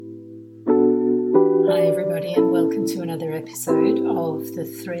Hi everybody, and welcome to another episode of the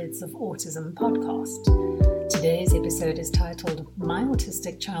Threads of Autism podcast. Today's episode is titled, My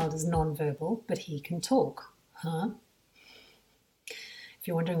Autistic Child is Nonverbal, but he can talk. Huh? If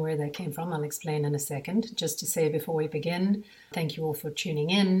you're wondering where that came from, I'll explain in a second. Just to say before we begin, thank you all for tuning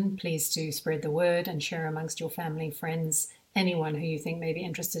in. Please do spread the word and share amongst your family, friends, anyone who you think may be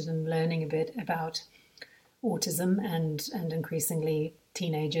interested in learning a bit about autism and increasingly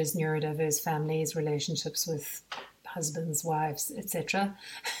teenagers, neurodiverse families, relationships with husbands, wives, etc.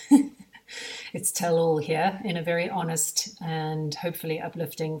 It's tell all here in a very honest and hopefully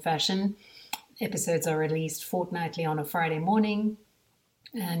uplifting fashion. Episodes are released fortnightly on a Friday morning,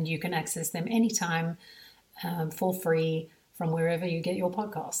 and you can access them anytime for free from wherever you get your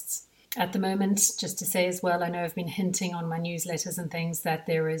podcasts. At the moment, just to say as well, I know I've been hinting on my newsletters and things that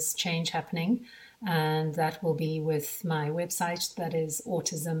there is change happening, and that will be with my website, that is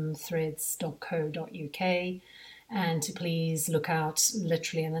autismthreads.co.uk, and to please look out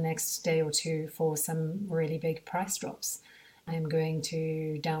literally in the next day or two for some really big price drops. I am going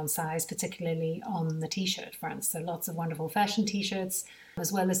to downsize, particularly on the t-shirt front. So lots of wonderful fashion t-shirts,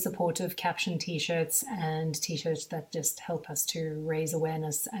 as well as supportive caption t-shirts and t-shirts that just help us to raise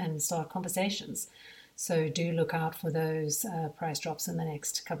awareness and start conversations. So do look out for those price drops in the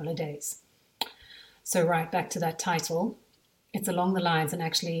next couple of days. So right back to that title, it's along the lines and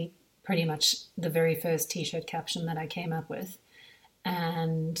actually pretty much the very first t-shirt caption that I came up with.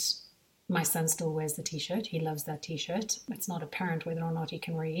 And my son still wears the t-shirt. He loves that t-shirt. It's not apparent whether or not he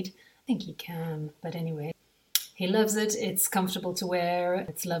can read. I think he can, but anyway. He loves it. It's comfortable to wear.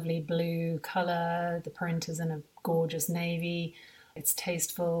 It's lovely blue color. The print is in a gorgeous navy. It's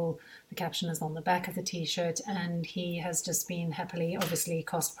tasteful. The caption is on the back of the t-shirt, and he has just been happily, obviously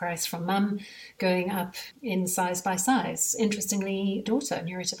cost price from mum, going up in size by size. Interestingly, daughter,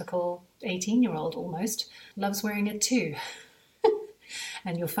 neurotypical 18-year-old almost, loves wearing it too.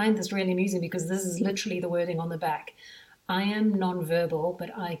 And you'll find this really amusing because this is literally the wording on the back. I am non-verbal,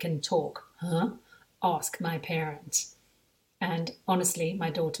 but I can talk. Huh? Ask my parent. And honestly, my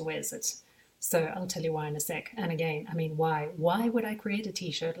daughter wears it. So I'll tell you why in a sec. And again, I mean, why? Why would I create a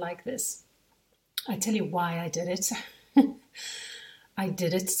t-shirt like this? I tell you why I did it. I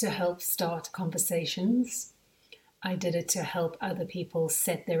did it to help start conversations. I did it to help other people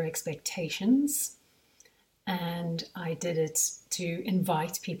set their expectations. And I did it to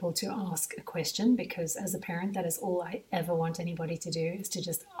invite people to ask a question, because as a parent, that is all I ever want anybody to do, is to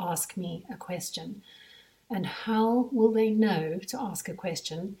just ask me a question. And how will they know to ask a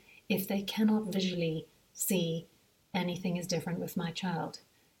question if they cannot visually see anything is different with my child?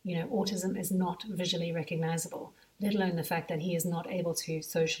 You know, autism is not visually recognizable, let alone the fact that he is not able to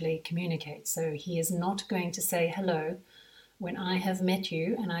socially communicate. So he is not going to say hello when I have met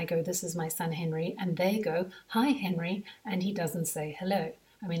you and I go, this is my son Henry, and they go, hi Henry, and he doesn't say hello.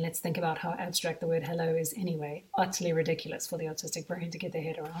 I mean, let's think about how abstract the word hello is anyway. Utterly ridiculous for the autistic brain to get their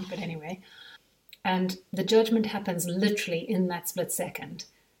head around, but anyway. And the judgment happens literally in that split second.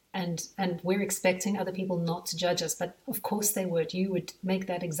 And we're expecting other people not to judge us, but of course they would. You would make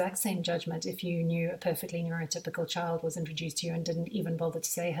that exact same judgment if you knew a perfectly neurotypical child was introduced to you and didn't even bother to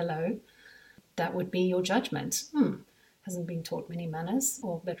say hello. That would be your judgment. Hasn't been taught many manners,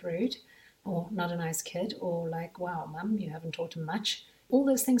 or a bit rude, or not a nice kid, or like, wow, mum, you haven't taught him much. All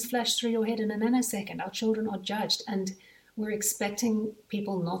those things flash through your head in a nanosecond. Our children are judged, and we're expecting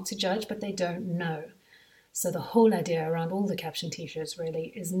people not to judge, but they don't know. So the whole idea around all the caption t-shirts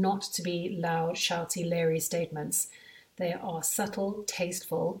really is not to be loud, shouty, leery statements. They are subtle,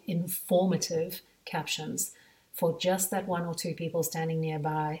 tasteful, informative captions for just that one or two people standing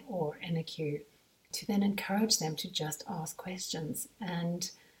nearby or in a queue, to then encourage them to just ask questions.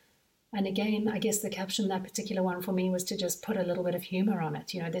 And again, I guess the caption, that particular one for me, was to just put a little bit of humor on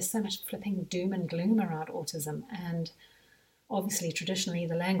it. You know, there's so much flipping doom and gloom around autism, and obviously, traditionally,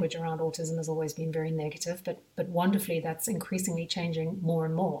 the language around autism has always been very negative, but wonderfully, that's increasingly changing more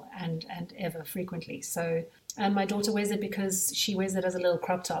and more, and ever frequently. So, and my daughter wears it because she wears it as a little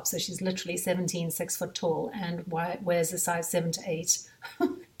crop top. So she's literally 17, 6 foot tall, and wears a size 7 to 8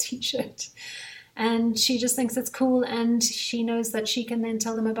 t-shirt. And she just thinks it's cool, and she knows that she can then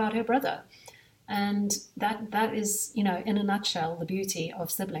tell them about her brother. And that is, you know, in a nutshell, the beauty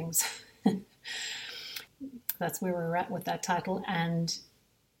of siblings. That's where we're at with that title, and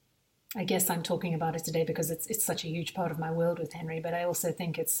I guess I'm talking about it today because it's such a huge part of my world with Henry, but I also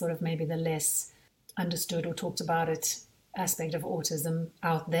think it's sort of maybe the less understood or talked about it aspect of autism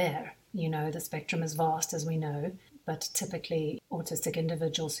out there. You know, the spectrum is vast, as we know. but typically autistic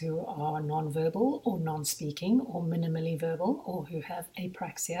individuals who are non-verbal or non-speaking or minimally verbal or who have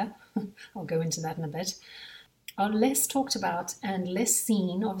apraxia, I'll go into that in a bit, are less talked about and less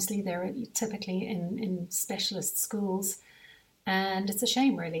seen. Obviously, they're typically in specialist schools, and it's a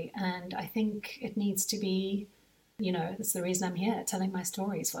shame, really. And I think it needs to be, that's the reason I'm here, telling my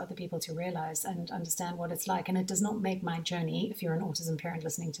stories for other people to realize and understand what it's like. And it does not make my journey, if you're an autism parent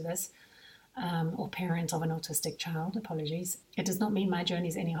listening to this, or parent of an autistic child, apologies, it does not mean my journey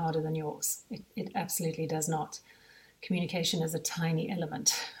is any harder than yours. It absolutely does not. Communication is a tiny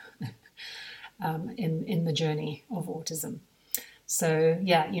element in the journey of autism. So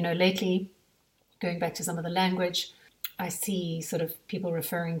lately, going back to some of the language, I see sort of people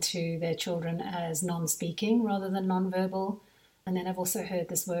referring to their children as non-speaking rather than non-verbal. And then I've also heard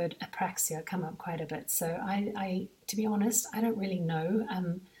this word apraxia come up quite a bit. So I to be honest, I don't really know.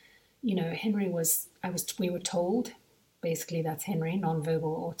 Henry we were told, basically that's Henry,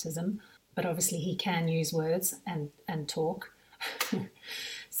 non-verbal autism, but obviously he can use words and talk.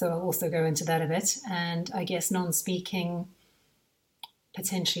 So I'll also go into that a bit. And I guess non-speaking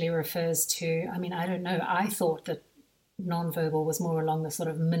potentially refers to, I don't know, I thought that non-verbal was more along the sort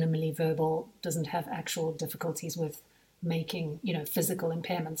of minimally verbal, doesn't have actual difficulties with making, physical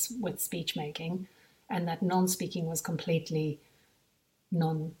impairments with speech making, and that non-speaking was completely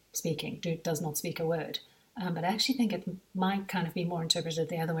non-speaking, does not speak a word. But I actually think it might kind of be more interpreted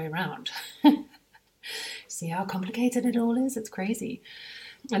the other way around. See how complicated it all is? It's crazy.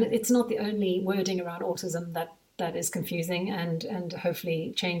 And it's not the only wording around autism that is confusing and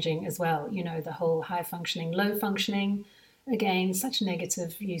hopefully changing as well. The whole high functioning, low functioning, again, such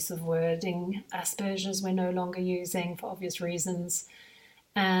negative use of wording. Asperger's we're no longer using for obvious reasons.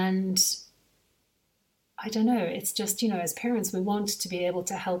 And I don't know, it's just, as parents, we want to be able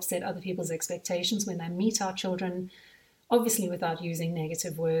to help set other people's expectations when they meet our children, obviously without using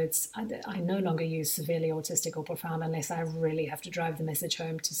negative words. I no longer use severely autistic or profound unless I really have to drive the message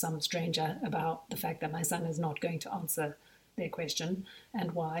home to some stranger about the fact that my son is not going to answer their question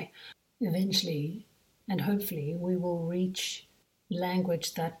and why. Eventually, and hopefully, we will reach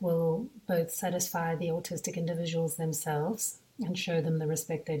language that will both satisfy the autistic individuals themselves and show them the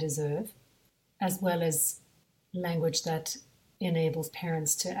respect they deserve, as well as language that enables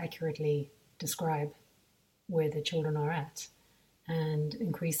parents to accurately describe where their children are at. And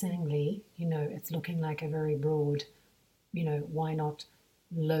increasingly, it's looking like a very broad, why not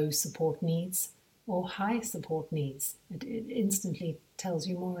low support needs or high support needs? It instantly tells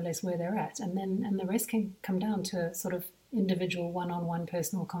you more or less where they're at. And the rest can come down to a sort of individual one-on-one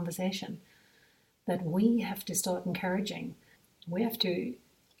personal conversation that we have to start encouraging. We have to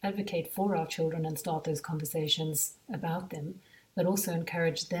advocate for our children and start those conversations about them, but also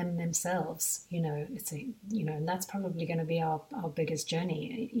encourage them themselves. And that's probably going to be our biggest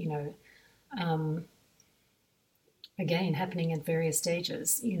journey, again, happening at various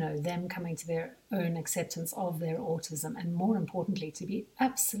stages, them coming to their own acceptance of their autism, and more importantly, to be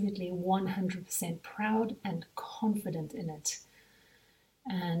absolutely 100% proud and confident in it.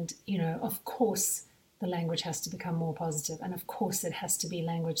 And, of course, the language has to become more positive, and of course it has to be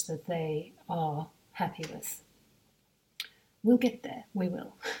language that they are happy with. We'll get there. We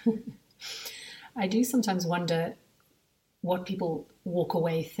will. I do sometimes wonder what people walk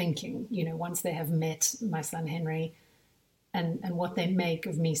away thinking, once they have met my son Henry, and what they make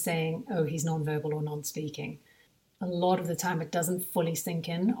of me saying, oh, he's nonverbal or non-speaking. A lot of the time it doesn't fully sink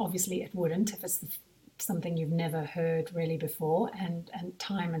in. Obviously it wouldn't if it's something you've never heard really before. And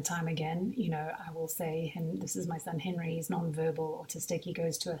time again, I will say, this is my son Henry, he's nonverbal autistic. He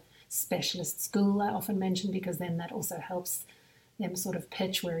goes to a specialist school, I often mention, because then that also helps them sort of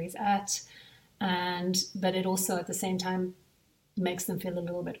pitch where he's at. But it also at the same time makes them feel a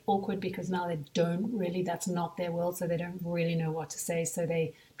little bit awkward because now they don't really, that's not their world, so they don't really know what to say. So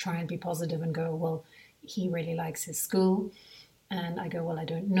they try and be positive and go, well, he really likes his school. And I go, well, I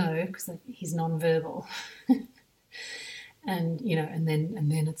don't know because he's nonverbal. and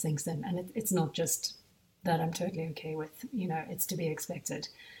then it sinks in. And it's not just that I'm totally okay with, it's to be expected.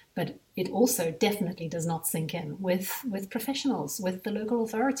 But it also definitely does not sink in with professionals, with the local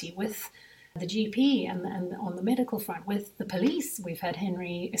authority, with the GP and on the medical front, with the police. We've had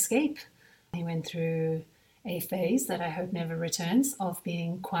Henry escape. He went through a phase that I hope never returns of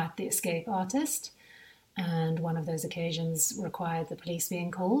being quite the escape artist. And one of those occasions required the police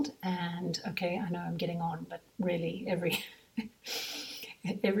being called. And okay, I know I'm getting on, but really every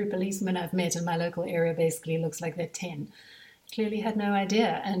policeman I've met in my local area basically looks like they're 10. Clearly had no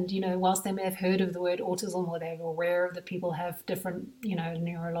idea. And, whilst they may have heard of the word autism or they're aware that people have different,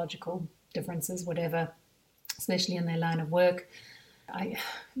 neurological differences, whatever, especially in their line of work.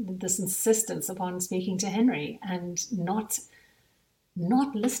 This insistence upon speaking to Henry and not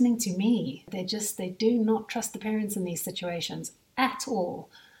listening to me. They do not trust the parents in these situations at all.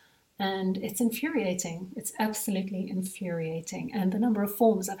 And it's infuriating. It's absolutely infuriating. And the number of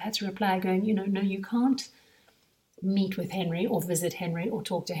forms I've had to reply going, no, you can't meet with Henry or visit Henry or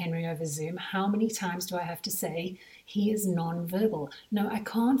talk to Henry over Zoom. How many times do I have to say he is nonverbal? No, I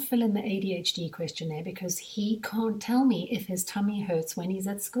can't fill in the ADHD questionnaire because he can't tell me if his tummy hurts when he's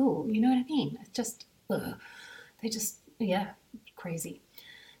at school. You know what I mean? It's just, crazy.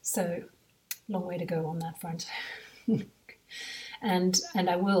 So, long way to go on that front. And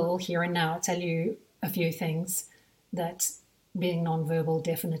I will here and now tell you a few things that being nonverbal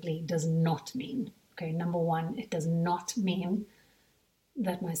definitely does not mean. Okay, number one, it does not mean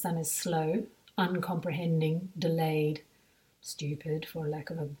that my son is slow, uncomprehending, delayed, stupid, for lack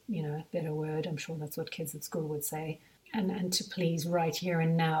of a better word. I'm sure that's what kids at school would say. And to please right here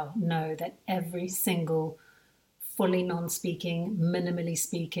and now know that every single fully non-speaking, minimally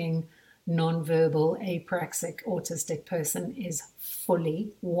speaking, nonverbal, apraxic, autistic person is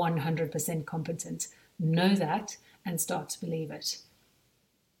fully 100% competent. Know that and start to believe it.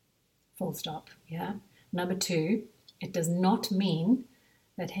 Full stop, yeah? Number two, it does not mean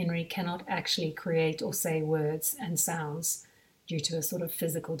that Henry cannot actually create or say words and sounds due to a sort of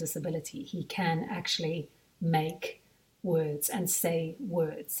physical disability. He can actually make words and say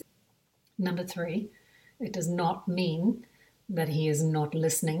words. Number three, it does not mean that he is not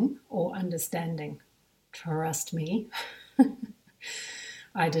listening or understanding. Trust me,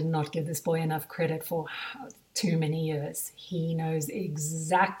 I did not give this boy enough credit for too many years. He knows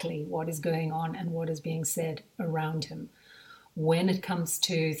exactly what is going on and what is being said around him. When it comes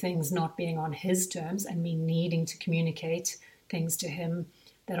to things not being on his terms and me needing to communicate things to him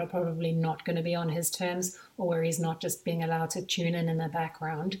that are probably not going to be on his terms, or where he's not just being allowed to tune in the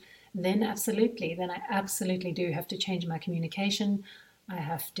background, then I absolutely do have to change my communication. I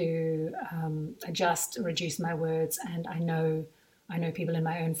have to adjust, reduce my words, and I know people in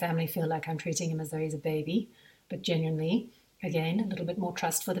my own family feel like I'm treating him as though he's a baby, but genuinely, again, a little bit more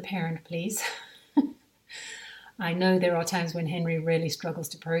trust for the parent, please. I know there are times when Henry really struggles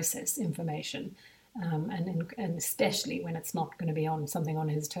to process information, and especially when it's not going to be on something on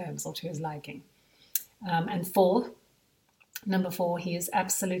his terms or to his liking. Number four, he is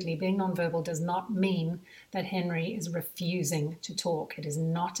absolutely, being nonverbal does not mean that Henry is refusing to talk. It is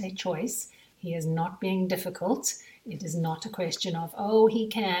not a choice. He is not being difficult. It is not a question of, he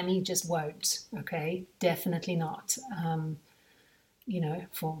can, he just won't. Okay, definitely not.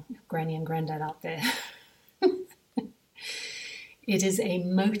 For Granny and Granddad out there. It is a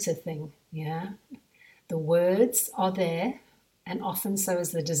motor thing, yeah. The words are there, and often so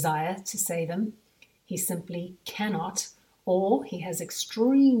is the desire to say them. He simply cannot, or he has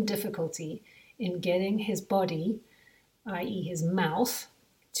extreme difficulty in getting his body, i.e. his mouth,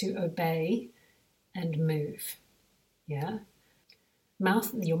 to obey and move. Yeah?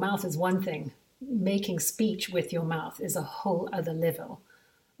 Your mouth is one thing. Making speech with your mouth is a whole other level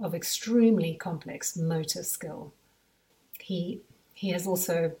of extremely complex motor skill. He has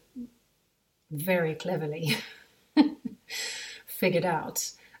also very cleverly figured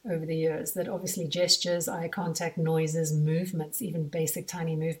out over the years that obviously gestures, eye contact, noises, movements, even basic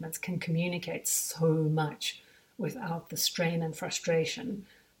tiny movements can communicate so much without the strain and frustration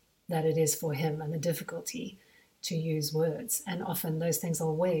that it is for him and the difficulty to use words. And often those things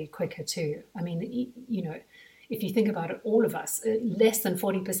are way quicker too. I mean, if you think about it, all of us, less than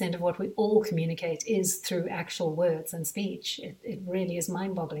 40% of what we all communicate is through actual words and speech. It really is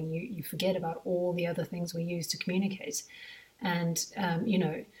mind-boggling. You forget about all the other things we use to communicate. And,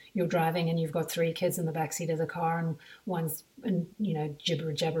 you're driving and you've got three kids in the backseat of the car, and one's,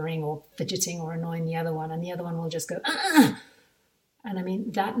 jabbering or fidgeting or annoying the other one, and the other one will just go, ah! And I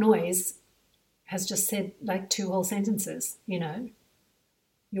mean, that noise has just said like two whole sentences,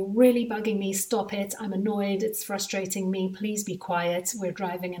 You're really bugging me. Stop it. I'm annoyed. It's frustrating me. Please be quiet. We're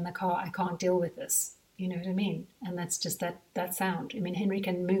driving in the car. I can't deal with this. You know what I mean? And that's just that sound. I mean, Henry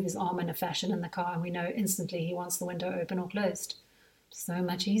can move his arm in a fashion in the car, and we know instantly he wants the window open or closed. So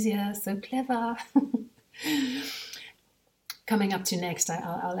much easier. So clever. Coming up to next,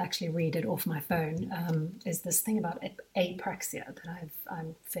 I'll actually read it off my phone, is this thing about apraxia that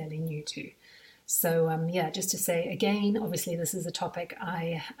I'm fairly new to. So, just to say again, obviously this is a topic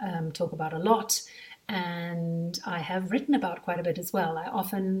I talk about a lot, and I have written about quite a bit as well. I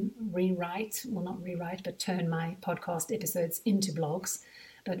often turn my podcast episodes into blogs,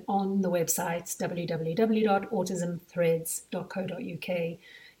 but on the website www.autismthreads.co.uk,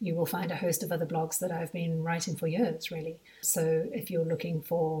 you will find a host of other blogs that I've been writing for years, really. So if you're looking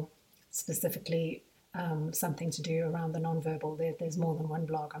for specifically something to do around the nonverbal, there's more than one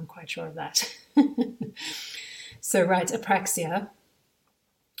blog, I'm quite sure of that. So, right, apraxia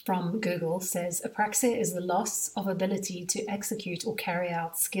from Google says, apraxia is the loss of ability to execute or carry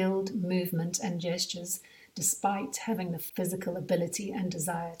out skilled movement and gestures despite having the physical ability and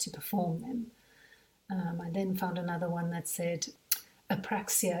desire to perform them. I then found another one that said,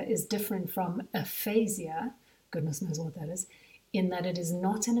 apraxia is different from aphasia, goodness knows what that is, in that it is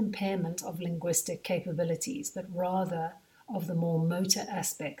not an impairment of linguistic capabilities, but rather of the more motor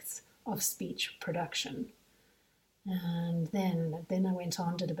aspects of speech production. And then I went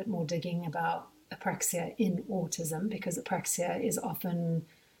on, did a bit more digging about apraxia in autism, because apraxia is often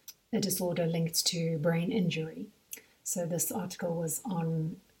a disorder linked to brain injury. So this article was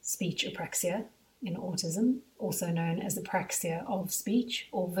on speech apraxia in autism, also known as apraxia of speech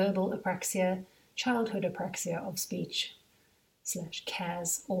or verbal apraxia, childhood apraxia of speech /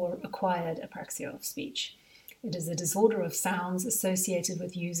 CAS, or acquired apraxia of speech. It is a disorder of sounds associated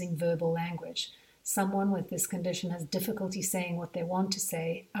with using verbal language. Someone with this condition has difficulty saying what they want to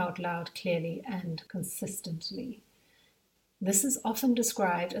say out loud, clearly, and consistently. This is often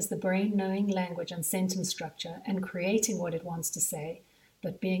described as the brain knowing language and sentence structure and creating what it wants to say,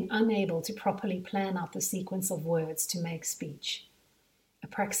 but being unable to properly plan out the sequence of words to make speech.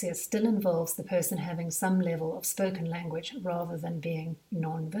 Apraxia still involves the person having some level of spoken language rather than being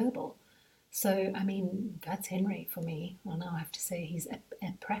non-verbal. So, I mean, that's Henry for me. Well, now I have to say he's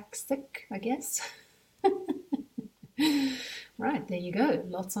apraxic, I guess. Right, there you go.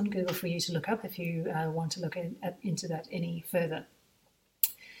 Lots on Google for you to look up if you want to look into that any further.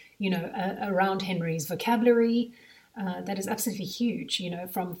 You know, around Henry's vocabulary, that is absolutely huge. You know,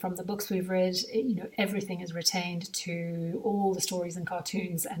 from the books we've read, you know, everything is retained to all the stories and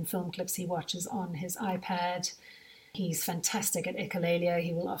cartoons and film clips he watches on his iPad. He's fantastic at echolalia.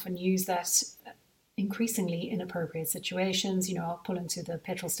 He will often use that increasingly in appropriate situations. You know, I'll pull into the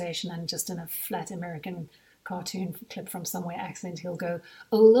petrol station and just in a flat American cartoon clip from somewhere accent, he'll go,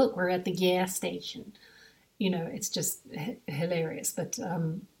 "Oh, look, we're at the gas station." You know, it's just hilarious, but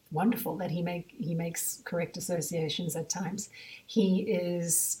wonderful that he makes correct associations at times. He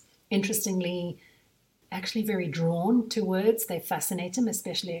is, interestingly, actually very drawn to words. They fascinate him,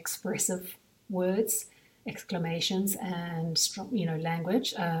 especially expressive words, exclamations, and strong, you know,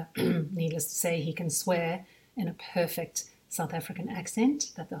 language. Needless to say, he can swear in a perfect South African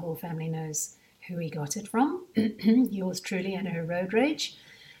accent that the whole family knows who he got it from. Yours truly and her road rage.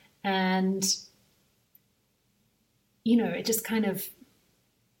 And, you know, it just kind of,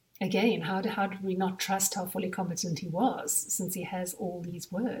 again, how did we not trust how fully competent he was, since he has all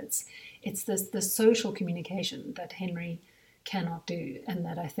these words? It's the social communication that Henry cannot do, and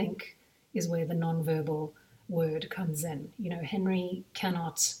that I think is where the nonverbal word comes in. You know, Henry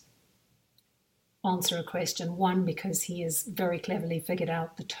cannot answer a question, one, because he has very cleverly figured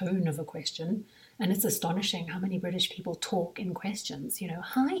out the tone of a question, and it's astonishing how many British people talk in questions. You know,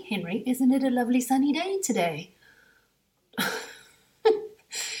 "Hi, Henry, isn't it a lovely sunny day today?"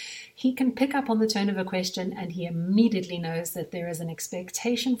 He can pick up on the tone of a question, and he immediately knows that there is an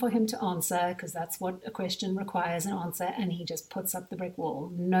expectation for him to answer, because that's what a question requires, an answer, and he just puts up the brick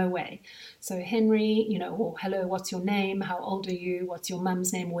wall. No way. So Henry, you know, "Oh, hello, what's your name? How old are you? What's your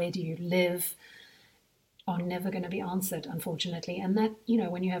mum's name? Where do you live?" are never going to be answered, unfortunately. And that, you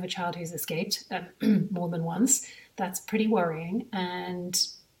know, when you have a child who's escaped more than once, that's pretty worrying. And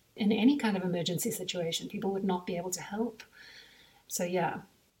in any kind of emergency situation, people would not be able to help. So yeah,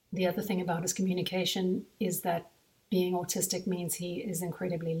 the other thing about his communication is that being autistic means he is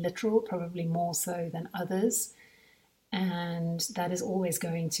incredibly literal, probably more so than others. And that is always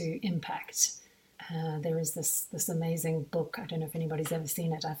going to impact. There is this amazing book. I don't know if anybody's ever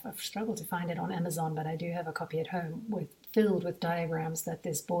seen it. I've struggled to find it on Amazon, but I do have a copy at home filled with diagrams that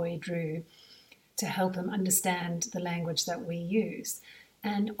this boy drew to help him understand the language that we use.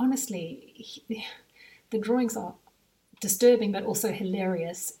 And honestly, the drawings are disturbing but also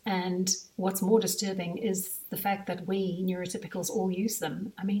hilarious. And what's more disturbing is the fact that we neurotypicals all use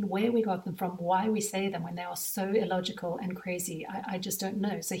them. I mean, where we got them from, why we say them when they are so illogical and crazy, I just don't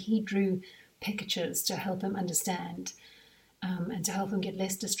know. So he drew pictures to help him understand and to help him get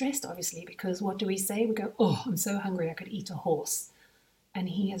less distressed, obviously, because what do we say? We go, "Oh, I'm so hungry, I could eat a horse." And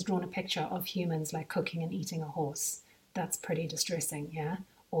he has drawn a picture of humans like cooking and eating a horse. That's pretty distressing, yeah?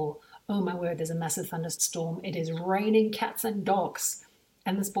 Or, "Oh my word, there's a massive thunderstorm. It is raining cats and dogs."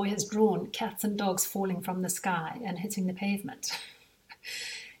 And this boy has drawn cats and dogs falling from the sky and hitting the pavement.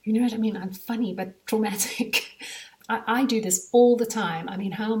 You know what I mean? I'm funny, but traumatic. I do this all the time. I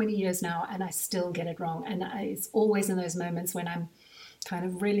mean, how many years now, and I still get it wrong. And it's always in those moments when I'm kind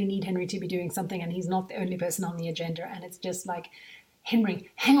of really need Henry to be doing something and he's not the only person on the agenda. And it's just like, Henry,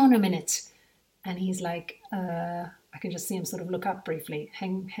 hang on a minute. And he's like, I can just see him sort of look up briefly.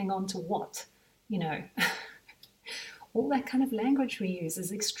 Hang on to what? You know, all that kind of language we use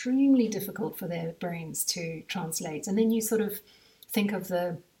is extremely difficult for their brains to translate. And then you sort of think of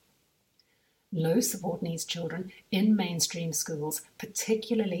the low support needs children in mainstream schools,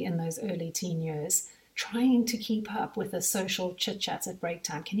 particularly in those early teen years, trying to keep up with the social chit-chats at break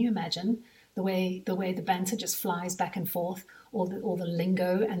time. Can you imagine the way the banter just flies back and forth, all the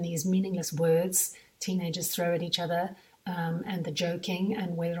lingo and these meaningless words teenagers throw at each other, and the joking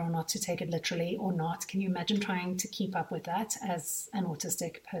and whether or not to take it literally or not. Can you imagine trying to keep up with that as an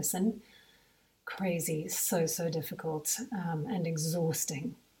autistic person? Crazy, so difficult, and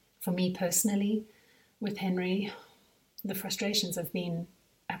exhausting. For me personally, with Henry, the frustrations have been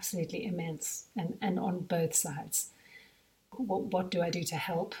absolutely immense, and on both sides. What do I do to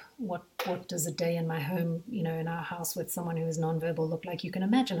help? What does a day in my home, in our house with someone who is nonverbal look like? You can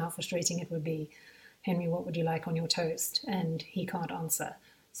imagine how frustrating it would be. Henry, what would you like on your toast? And he can't answer.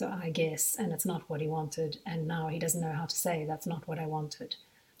 So I guess, and it's not what he wanted, and now he doesn't know how to say, that's not what I wanted.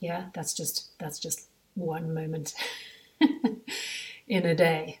 Yeah, that's just one moment in a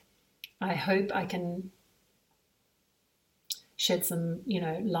day. I hope I can shed some,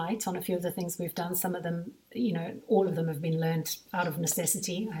 light on a few of the things we've done. Some of them, all of them have been learned out of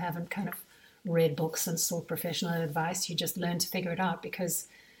necessity. I haven't kind of read books and sought professional advice. You just learn to figure it out because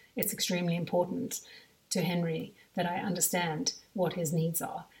it's extremely important to Henry that I understand what his needs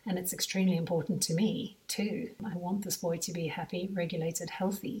are. And it's extremely important to me too. I want this boy to be happy, regulated,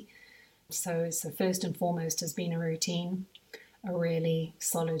 healthy. So first and foremost has been a routine, a really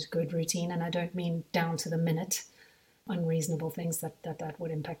solid, good routine. And I don't mean down to the minute, unreasonable things that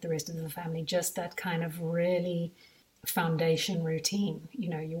would impact the rest of the family. Just that kind of really foundation routine.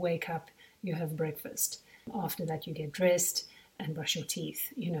 You wake up, you have breakfast. After that, you get dressed and brush your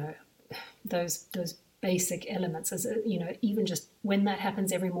teeth. Those basic elements. As even just when that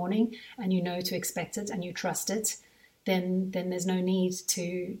happens every morning, and to expect it and you trust it, then there's no need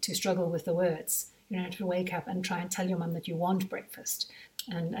to struggle with the words. You don't have to wake up and try and tell your mum that you want breakfast.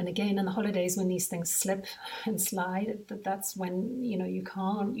 And again, in the holidays, when these things slip and slide, that's when,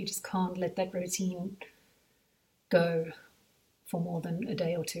 you just can't let that routine go for more than a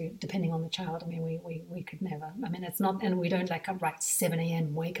day or two, depending on the child. I mean, we could never. I mean, it's not, and we don't right 7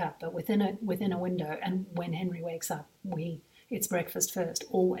 a.m. wake up, but within a window. And when Henry wakes up, it's breakfast first,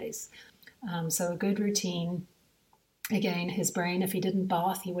 always. So a good routine. Again, his brain, if he didn't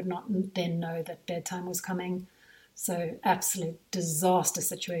bath, he would not then know that bedtime was coming. So absolute disaster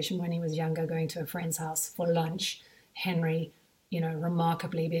situation when he was younger, going to a friend's house for lunch. Henry,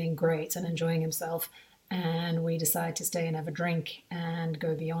 remarkably being great and enjoying himself. And we decide to stay and have a drink and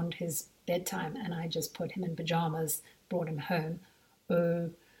go beyond his bedtime. And I just put him in pajamas, brought him home. Oh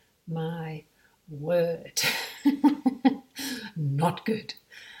my word. Not good.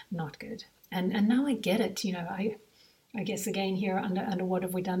 Not good. And now I get it. I guess again here under what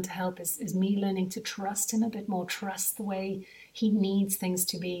have we done to help is me learning to trust him a bit more, trust the way he needs things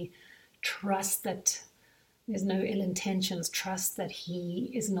to be, trust that there's no ill intentions, trust that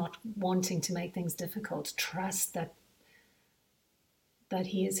he is not wanting to make things difficult, trust that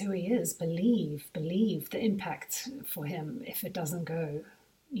he is who he is, believe the impact for him if it doesn't go,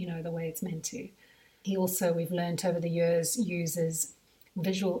 the way it's meant to. He also, we've learned over the years, uses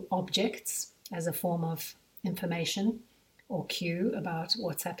visual objects as a form of information or cue about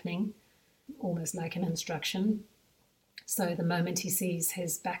what's happening, almost like an instruction. So the moment he sees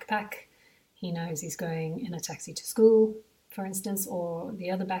his backpack, he knows he's going in a taxi to school, for instance, or the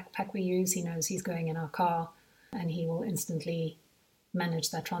other backpack we use, he knows he's going in our car, and he will instantly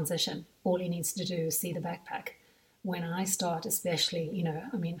manage that transition. All he needs to do is see the backpack. When I start, especially,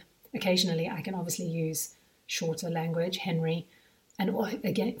 occasionally I can obviously use shorter language, Henry, and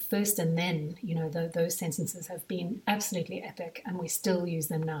again, first and then, those sentences have been absolutely epic, and we still use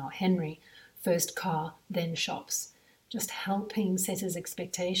them now. Henry, first car, then shops. Just helping set his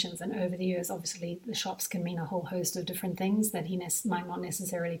expectations. And over the years, obviously, the shops can mean a whole host of different things that he might not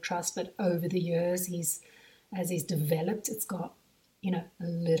necessarily trust. But over the years, as he's developed, it's got, a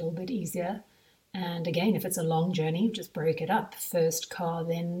little bit easier. And again, if it's a long journey, just break it up. First car,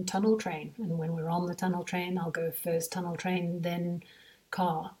 then tunnel train. And when we're on the tunnel train, I'll go first tunnel train, then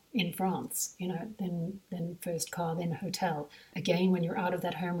car in France, then first car, then hotel. Again, when you're out of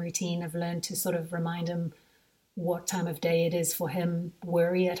that home routine, I've learned to sort of remind him what time of day it is for him,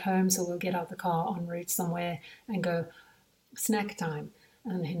 worry at home. So we'll get out the car en route somewhere and go, snack time.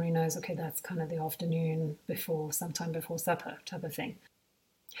 And Henry knows, okay, that's kind of the afternoon before, sometime before supper type of thing.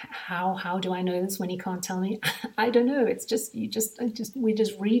 How do I know this when he can't tell me? I don't know. It's just we just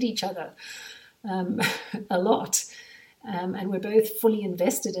read each other a lot, and we're both fully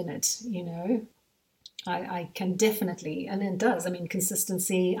invested in it. I can definitely, and it does. I mean,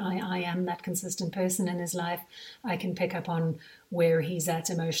 consistency. I am that consistent person in his life. I can pick up on where he's at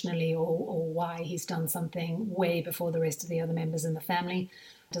emotionally, or why he's done something way before the rest of the other members in the family.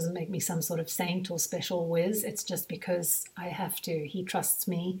 It doesn't make me some sort of saint or special whiz. It's just because I have to. He trusts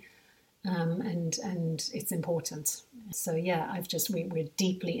me, and it's important. So yeah, we're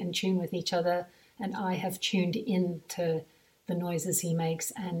deeply in tune with each other, and I have tuned into the noises he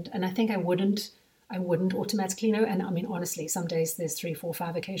makes, and I think I wouldn't automatically know. And I mean, honestly, some days there's 3, 4,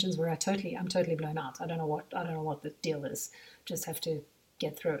 5 occasions where I'm totally blown out. I don't know what the deal is. Just have to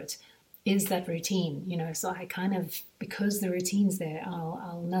get through it. Is that routine? So I kind of, because the routine's there,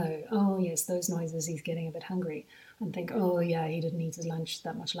 I'll know, oh yes, those noises, he's getting a bit hungry, and think, oh yeah, he didn't eat his lunch,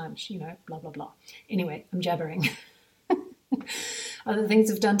 that much lunch, blah, blah, blah. Anyway, I'm jabbering. Other things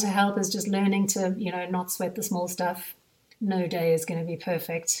I've done to help is just learning to, not sweat the small stuff. No day is going to be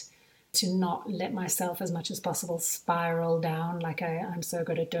perfect. To not let myself as much as possible spiral down like I'm so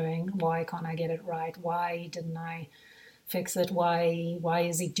good at doing. Why can't I get it right? Why didn't I fix it? Why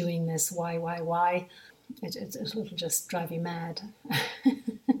is he doing this? Why? It'll just drive you mad.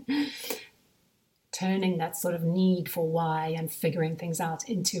 Turning that sort of need for why and figuring things out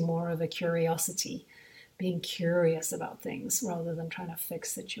into more of a curiosity. Being curious about things rather than trying to fix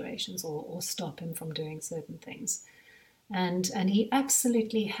situations or stop him from doing certain things. And he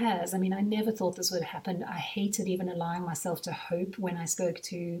absolutely has. I mean, I never thought this would happen. I hated even allowing myself to hope when I spoke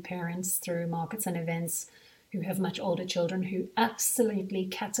to parents through markets and events who have much older children, who absolutely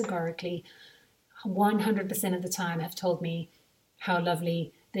categorically 100% of the time have told me how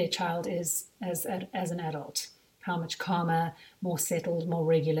lovely their child is as an adult, how much calmer, more settled, more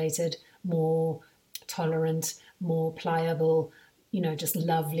regulated, more tolerant, more pliable, just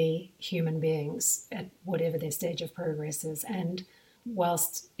lovely human beings at whatever their stage of progress is. And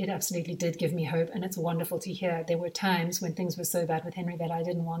whilst it absolutely did give me hope, and it's wonderful to hear, there were times when things were so bad with Henry that I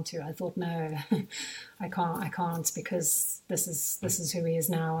didn't want to. I thought, no, I can't, because this is who he is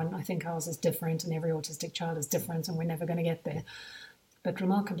now, and I think ours is different, and every autistic child is different, and we're never going to get there. But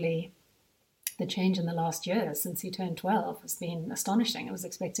remarkably, the change in the last year since he turned 12 has been astonishing. I was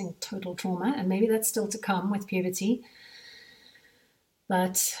expecting total trauma, and maybe that's still to come with puberty.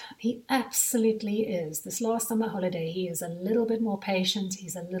 But he absolutely is. This last summer holiday, he is a little bit more patient.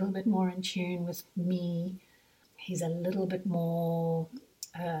 He's a little bit more in tune with me. He's a little bit more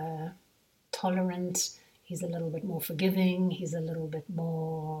tolerant. He's a little bit more forgiving. He's a little bit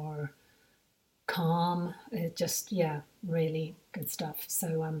more calm. Really good stuff.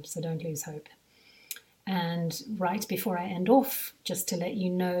 So don't lose hope. And right before I end off, just to let you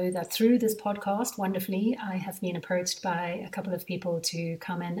know that through this podcast, wonderfully, I have been approached by a couple of people to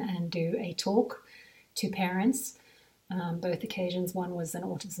come in and do a talk to parents. Both occasions, one was an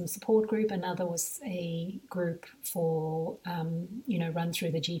autism support group, another was a group for, run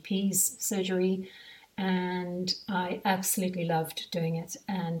through the GP's surgery. And I absolutely loved doing it,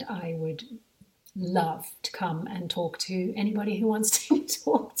 and I would love to come and talk to anybody who wants to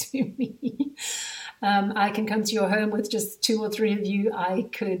talk to me. I can come to your home with just 2 or 3 of you. I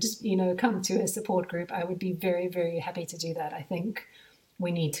could, come to a support group. I would be very, very happy to do that. I think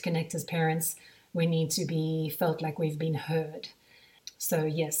we need to connect as parents. We need to be felt like we've been heard. So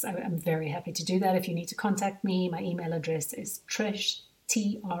yes, I'm very happy to do that. If you need to contact me, my email address is trish,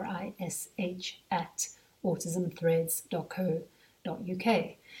 TRISH, at autismthreads.co.uk.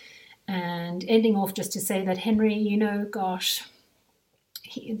 And ending off just to say that Henry,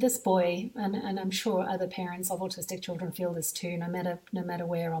 this boy, and I'm sure other parents of autistic children feel this too, no matter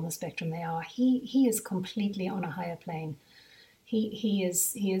where on the spectrum they are, he is completely on a higher plane. He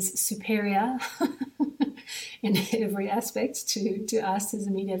is superior in every aspect to us, his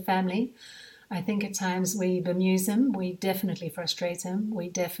immediate family. I think at times we bemuse him. We definitely frustrate him. I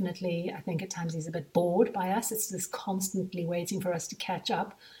think at times he's a bit bored by us. It's just constantly waiting for us to catch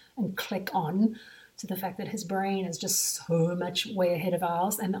up and click on to the fact that his brain is just so much way ahead of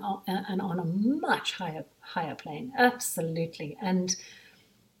ours and on a much higher plane. Absolutely. And,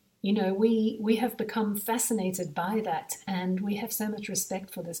 we have become fascinated by that, and we have so much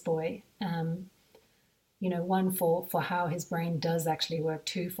respect for this boy. One, for how his brain does actually work,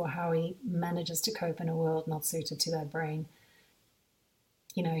 2, for how he manages to cope in a world not suited to that brain.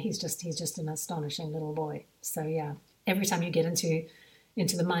 he's just an astonishing little boy. So yeah, every time you get into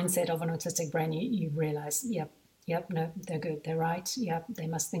the mindset of an autistic brain, you realize, yep, no, they're good, they're right. Yep, they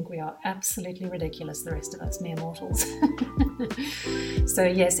must think we are absolutely ridiculous, the rest of us mere mortals. So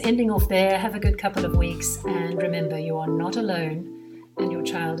yes, ending off there. Have a good couple of weeks, and remember, you are not alone, and your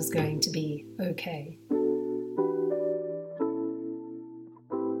child is going to be okay.